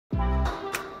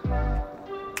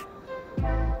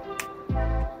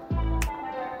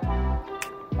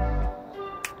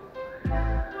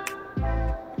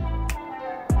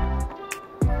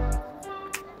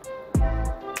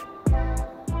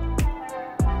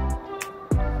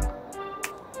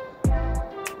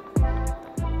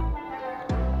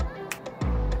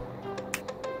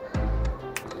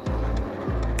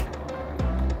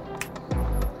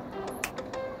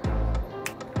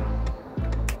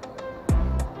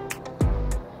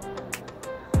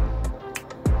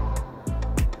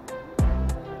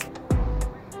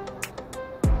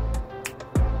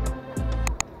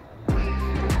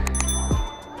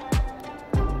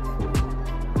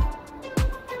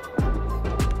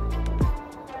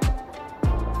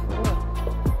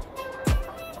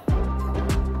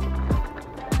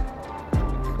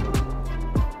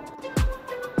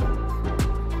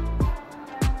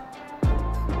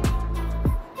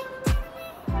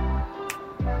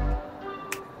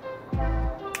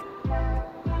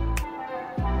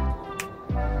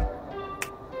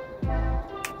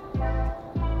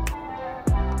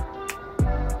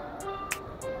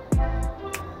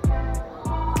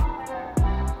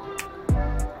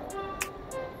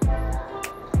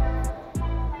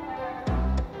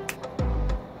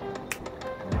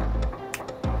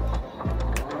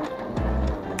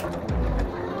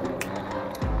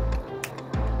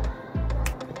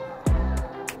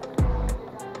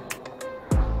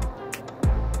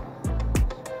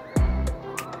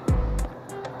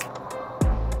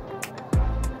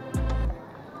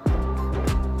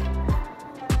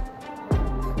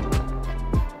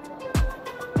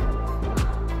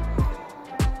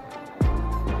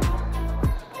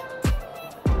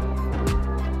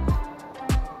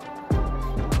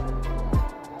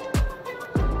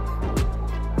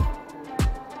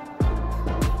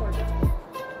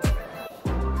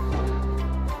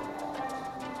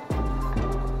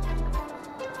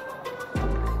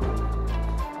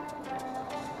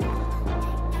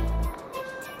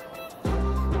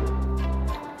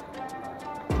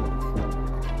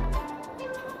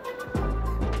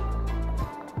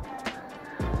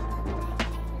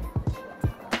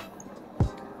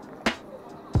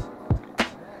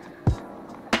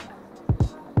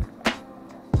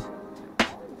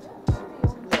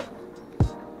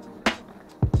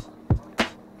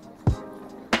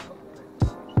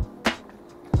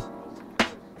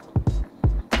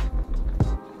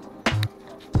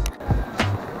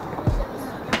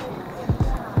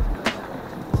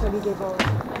Gable.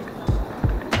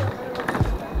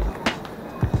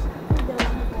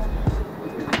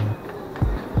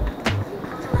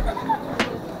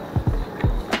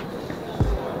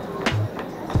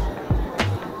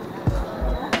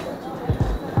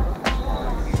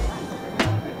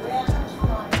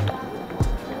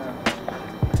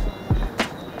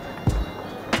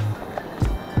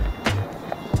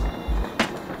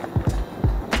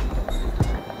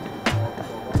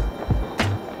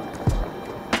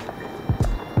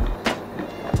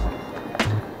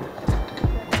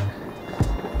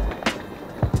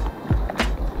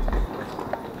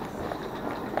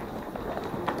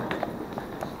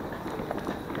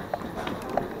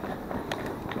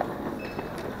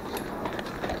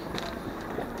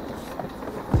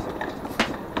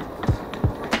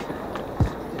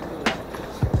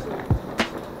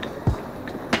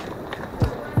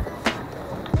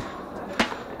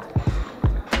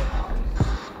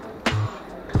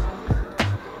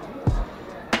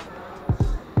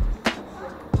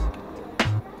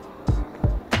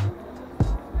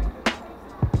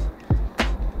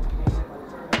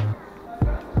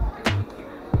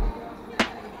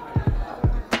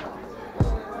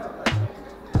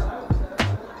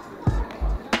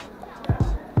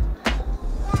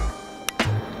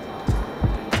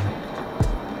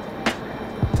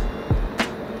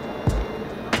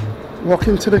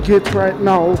 Walking to the gate right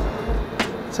now.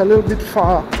 It's a little bit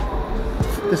far.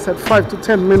 They said 5 to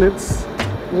 10 minutes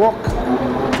walk.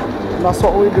 And that's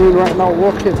what we're doing right now,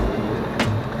 walking.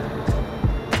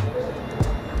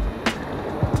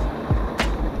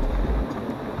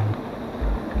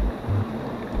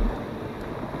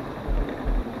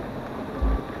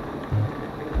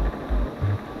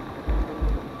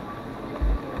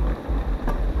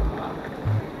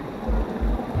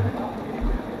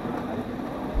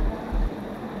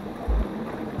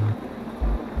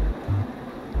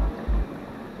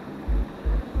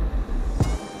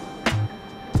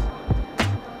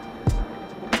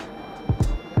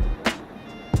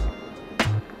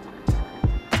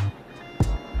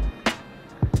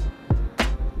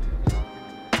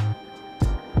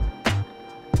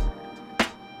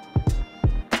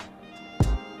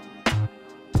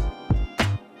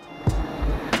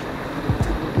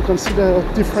 You can see the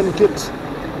different gate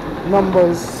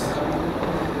numbers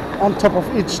on top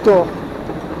of each door.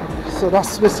 So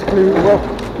that's basically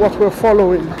what we're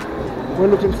following. We're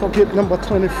looking for gate number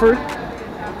 23. We're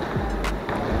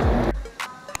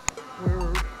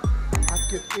at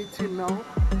gate 18 now.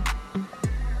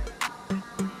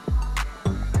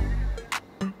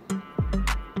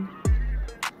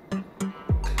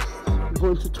 We're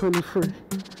going to 23.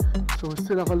 So we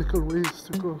still have a little ways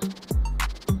to go.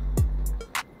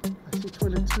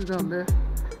 22 down there,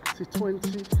 see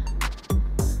 20,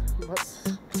 but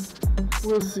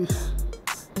we'll see.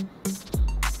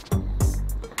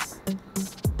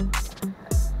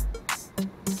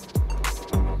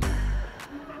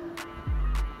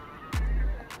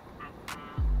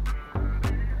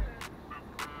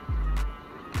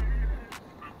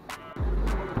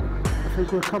 I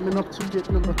think we're coming up to gate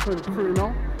number 23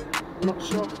 now. I'm not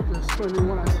sure, there's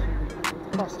 21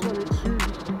 past 22.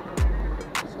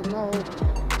 So now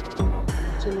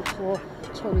to look for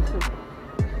 24.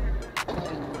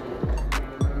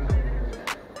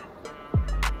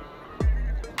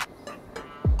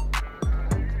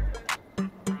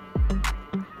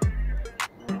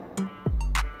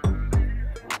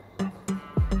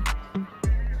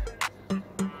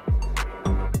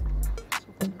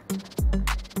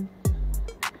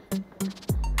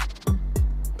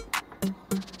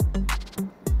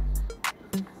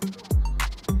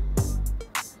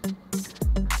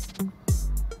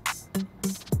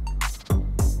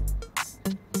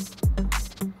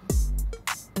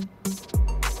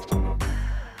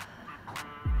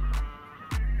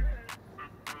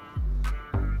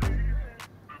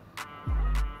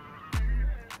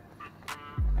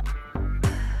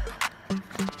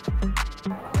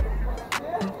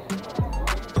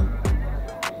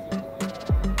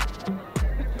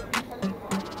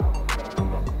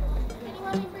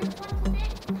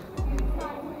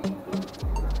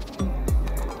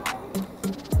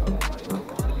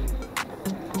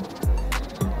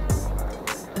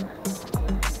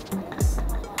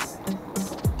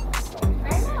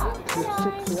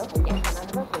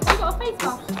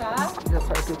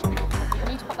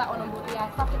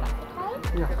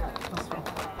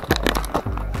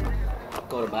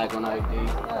 Got a bag on OD.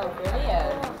 Oh,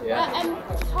 brilliant. Yeah.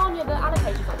 Tanya, the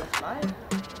allocator's on this flight.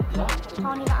 What?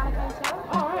 Tanya, the allocator.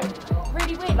 Oh, right.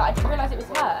 Really weird, like I didn't realise it was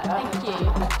her. Thank you.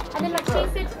 And then like she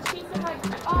said like,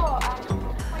 oh,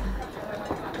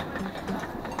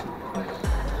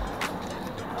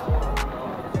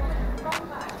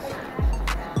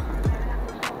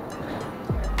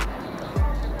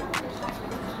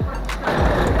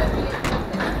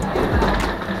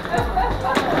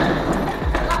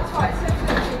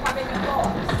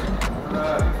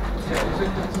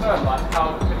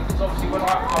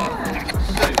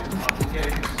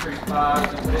 Do you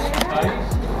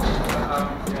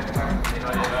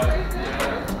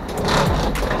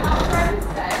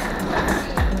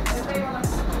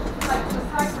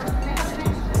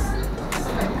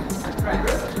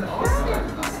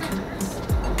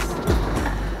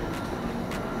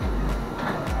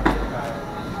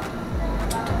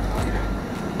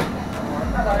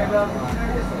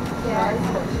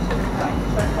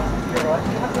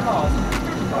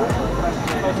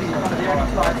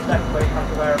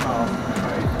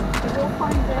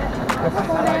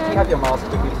have your mask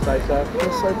with you today, sir?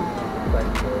 Yes, I do.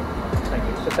 Thank you. Thank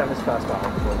you. Just down this first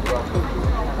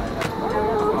aisle.